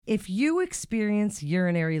If you experience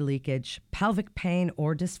urinary leakage, pelvic pain,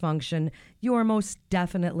 or dysfunction, you are most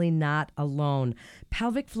definitely not alone.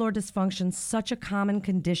 Pelvic floor dysfunction is such a common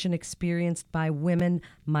condition experienced by women,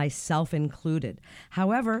 myself included.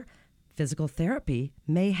 However, physical therapy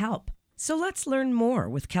may help. So let's learn more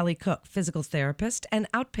with Kelly Cook, physical therapist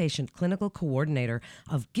and outpatient clinical coordinator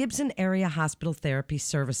of Gibson Area Hospital Therapy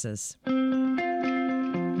Services.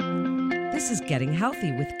 This is Getting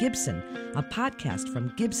Healthy with Gibson, a podcast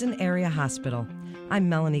from Gibson Area Hospital. I'm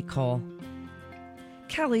Melanie Cole.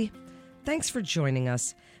 Kelly, thanks for joining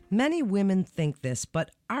us. Many women think this, but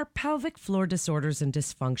are pelvic floor disorders and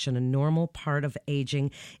dysfunction a normal part of aging?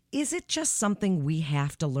 Is it just something we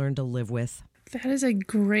have to learn to live with? That is a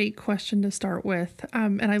great question to start with.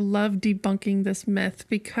 And I love debunking this myth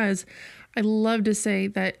because I love to say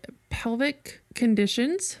that pelvic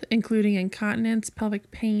conditions, including incontinence, pelvic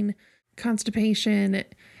pain, constipation,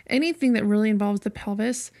 anything that really involves the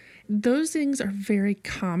pelvis, those things are very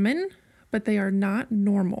common, but they are not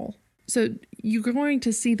normal. So you're going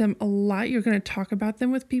to see them a lot. You're going to talk about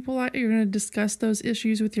them with people a lot. You're going to discuss those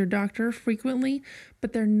issues with your doctor frequently,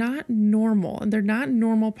 but they're not normal, and they're not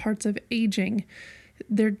normal parts of aging.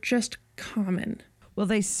 They're just common. Well,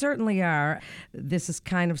 they certainly are. This is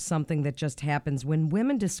kind of something that just happens when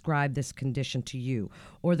women describe this condition to you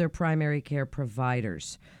or their primary care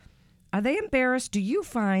providers. Are they embarrassed? Do you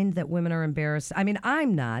find that women are embarrassed? I mean,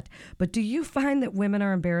 I'm not, but do you find that women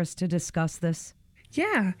are embarrassed to discuss this?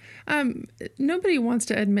 Yeah. Nobody wants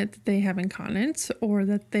to admit that they have incontinence or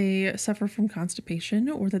that they suffer from constipation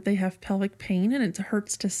or that they have pelvic pain and it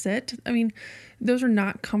hurts to sit. I mean, those are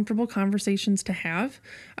not comfortable conversations to have,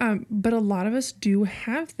 but a lot of us do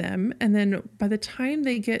have them. And then by the time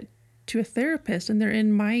they get to a therapist and they're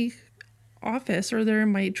in my office or they're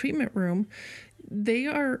in my treatment room, they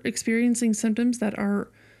are experiencing symptoms that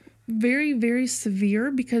are very, very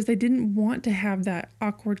severe because they didn't want to have that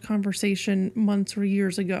awkward conversation months or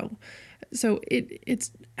years ago. So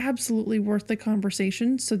it's absolutely worth the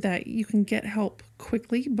conversation so that you can get help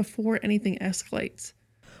quickly before anything escalates.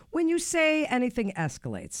 When you say anything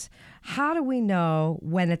escalates, how do we know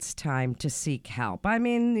when it's time to seek help? I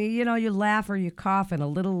mean, you laugh or you cough and a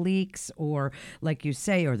little leaks, or like you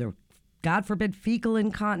say, or the God forbid, fecal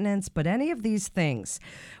incontinence, but any of these things,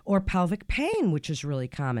 or pelvic pain, which is really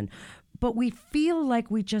common. But we feel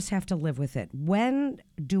like we just have to live with it. When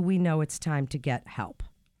do we know it's time to get help?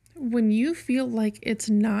 When you feel like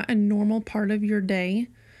it's not a normal part of your day,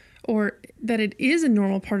 or that it is a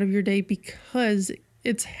normal part of your day because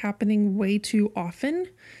it's happening way too often,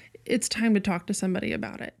 it's time to talk to somebody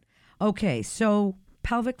about it. Okay, so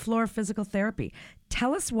pelvic floor physical therapy.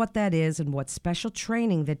 Tell us what that is and what special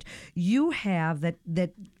training that you have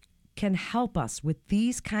that can help us with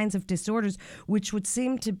these kinds of disorders, which would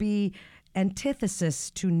seem to be antithesis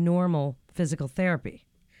to normal physical therapy.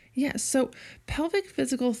 Yeah, so pelvic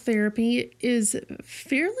physical therapy is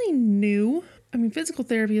fairly new. I mean, physical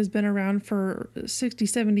therapy has been around for 60,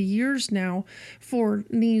 70 years now for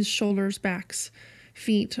knees, shoulders, backs,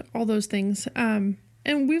 feet, all those things.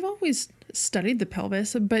 And we've always studied the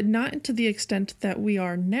pelvis, but not to the extent that we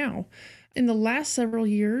are now. In the last several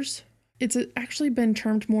years, it's actually been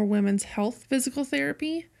termed more women's health physical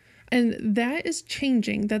therapy, and that is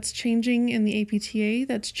changing. That's changing in the APTA.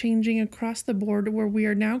 That's changing across the board, where we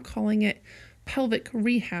are now calling it pelvic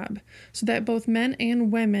rehab, so that both men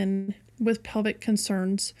and women with pelvic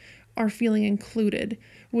concerns are feeling included,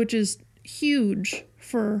 which is huge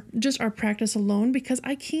for just our practice alone, because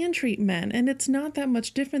I can treat men and it's not that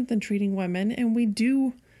much different than treating women, and we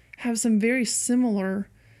do have some very similar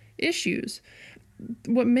issues.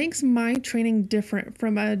 What makes my training different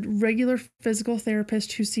from a regular physical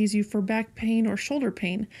therapist who sees you for back pain or shoulder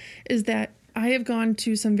pain is that I have gone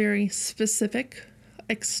to some very specific,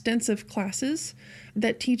 extensive classes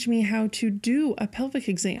that teach me how to do a pelvic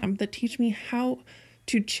exam, that teach me how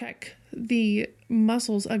to check the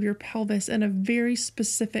muscles of your pelvis in a very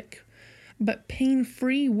specific but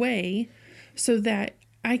pain-free way so that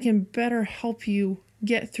I can better help you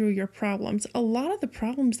get through your problems. A lot of the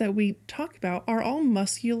problems that we talk about are all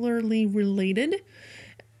muscularly related,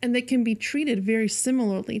 and they can be treated very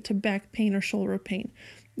similarly to back pain or shoulder pain.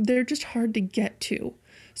 They're just hard to get to.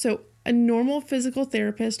 So a normal physical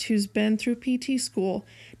therapist who's been through PT school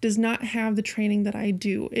does not have the training that I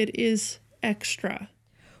do. It is extra.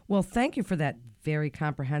 Well, thank you for that very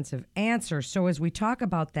comprehensive answer. So as we talk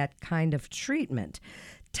about that kind of treatment,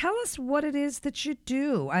 Tell us what it is that you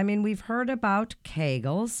do. I mean, we've heard about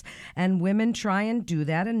Kegels, and women try and do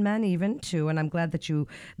that, and men even too. And I'm glad that you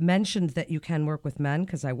mentioned that you can work with men,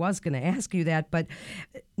 because I was going to ask you that. But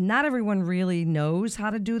not everyone really knows how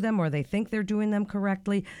to do them, or they think they're doing them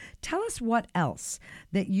correctly. Tell us what else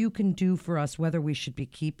that you can do for us, whether we should be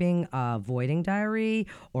keeping a voiding diary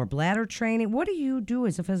or bladder training. What do you do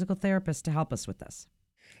as a physical therapist to help us with this?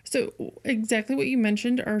 So exactly what you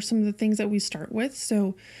mentioned are some of the things that we start with.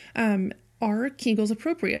 So are Kegels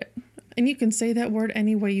appropriate? And you can say that word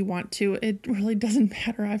any way you want to. It really doesn't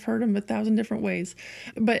matter. I've heard them 1,000 different ways.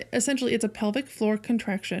 But essentially, it's a pelvic floor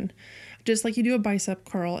contraction. Just like you do a bicep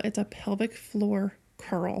curl, it's a pelvic floor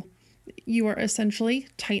curl. You are essentially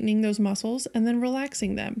tightening those muscles and then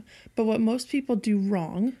relaxing them. But what most people do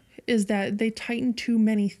wrong is that they tighten too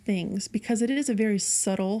many things because it is a very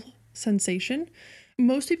subtle sensation.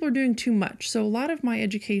 Most people are doing too much. So a lot of my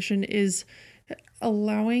education is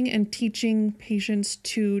allowing and teaching patients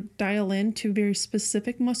to dial in to very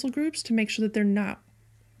specific muscle groups to make sure that they're not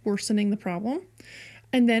worsening the problem.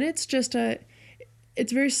 And then it's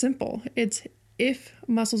very simple. It's if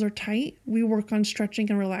muscles are tight, we work on stretching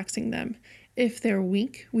and relaxing them. If they're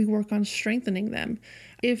weak, we work on strengthening them.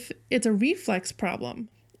 If it's a reflex problem,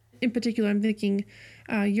 in particular, I'm thinking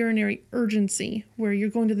urinary urgency, where you're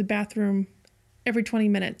going to the bathroom every 20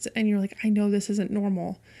 minutes and you're like, I know this isn't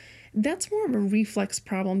normal. That's more of a reflex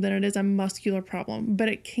problem than it is a muscular problem, but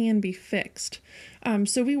it can be fixed.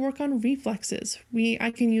 So we work on reflexes. I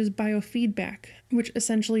can use biofeedback, which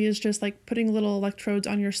essentially is just like putting little electrodes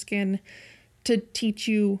on your skin to teach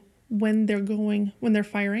you when they're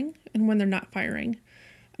firing and when they're not firing.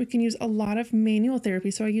 We can use a lot of manual therapy.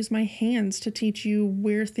 So I use my hands to teach you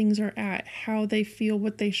where things are at, how they feel,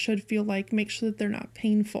 what they should feel like, make sure that they're not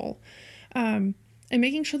painful. And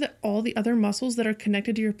making sure that all the other muscles that are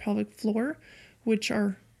connected to your pelvic floor, which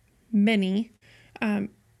are many,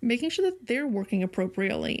 making sure that they're working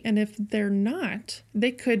appropriately. And if they're not,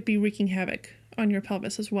 they could be wreaking havoc on your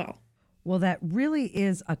pelvis as well. Well, that really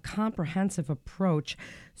is a comprehensive approach.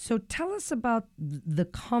 So tell us about the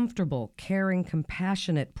comfortable, caring,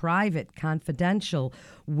 compassionate, private, confidential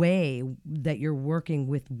way that you're working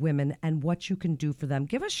with women and what you can do for them.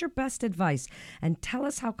 Give us your best advice and tell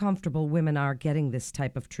us how comfortable women are getting this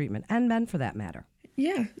type of treatment, and men for that matter.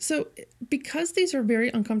 Yeah. So because these are very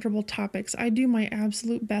uncomfortable topics, I do my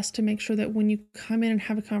absolute best to make sure that when you come in and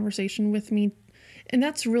have a conversation with me, and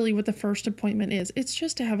that's really what the first appointment is. It's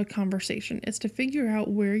just to have a conversation. It's to figure out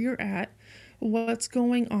where you're at, what's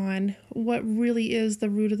going on, what really is the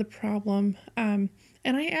root of the problem. And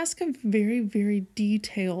I ask a very, very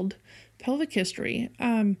detailed pelvic history.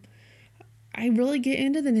 I really get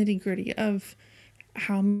into the nitty-gritty of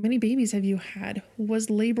how many babies have you had? Was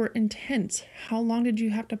labor intense? How long did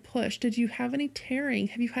you have to push? Did you have any tearing?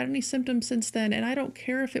 Have you had any symptoms since then? And I don't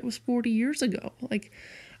care if it was 40 years ago.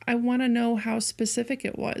 I want to know how specific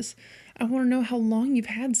it was. I want to know how long you've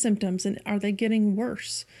had symptoms and are they getting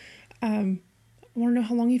worse? I want to know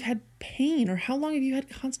how long you've had pain or how long have you had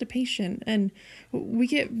constipation? And we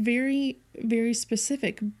get very, very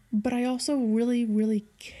specific, but I also really, really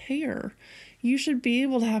care. You should be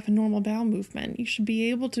able to have a normal bowel movement. You should be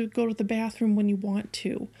able to go to the bathroom when you want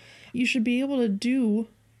to. You should be able to do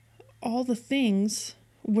all the things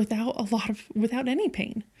without any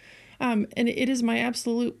pain. And it is my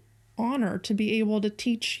absolute honor to be able to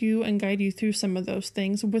teach you and guide you through some of those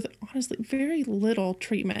things with honestly very little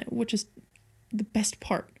treatment, which is the best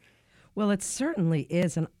part. Well, it certainly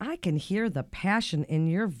is, and I can hear the passion in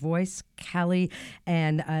your voice, Kelly,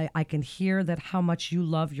 and I can hear that how much you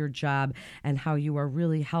love your job and how you are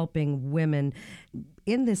really helping women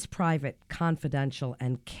in this private, confidential,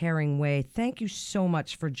 and caring way. Thank you so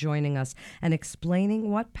much for joining us and explaining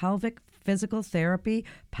what pelvic physical therapy,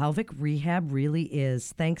 pelvic rehab really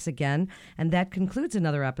is. Thanks again. And that concludes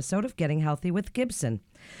another episode of Getting Healthy with Gibson.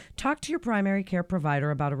 Talk to your primary care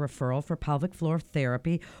provider about a referral for pelvic floor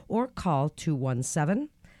therapy or call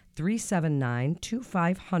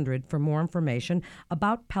 217-379-2500 for more information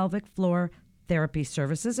about pelvic floor therapy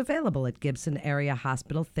services available at Gibson Area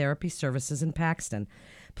Hospital Therapy Services in Paxton.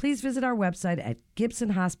 Please visit our website at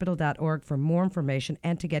gibsonhospital.org for more information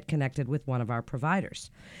and to get connected with one of our providers.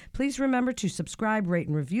 Please remember to subscribe, rate,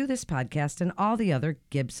 and review this podcast and all the other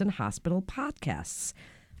Gibson Hospital podcasts.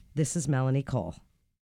 This is Melanie Cole.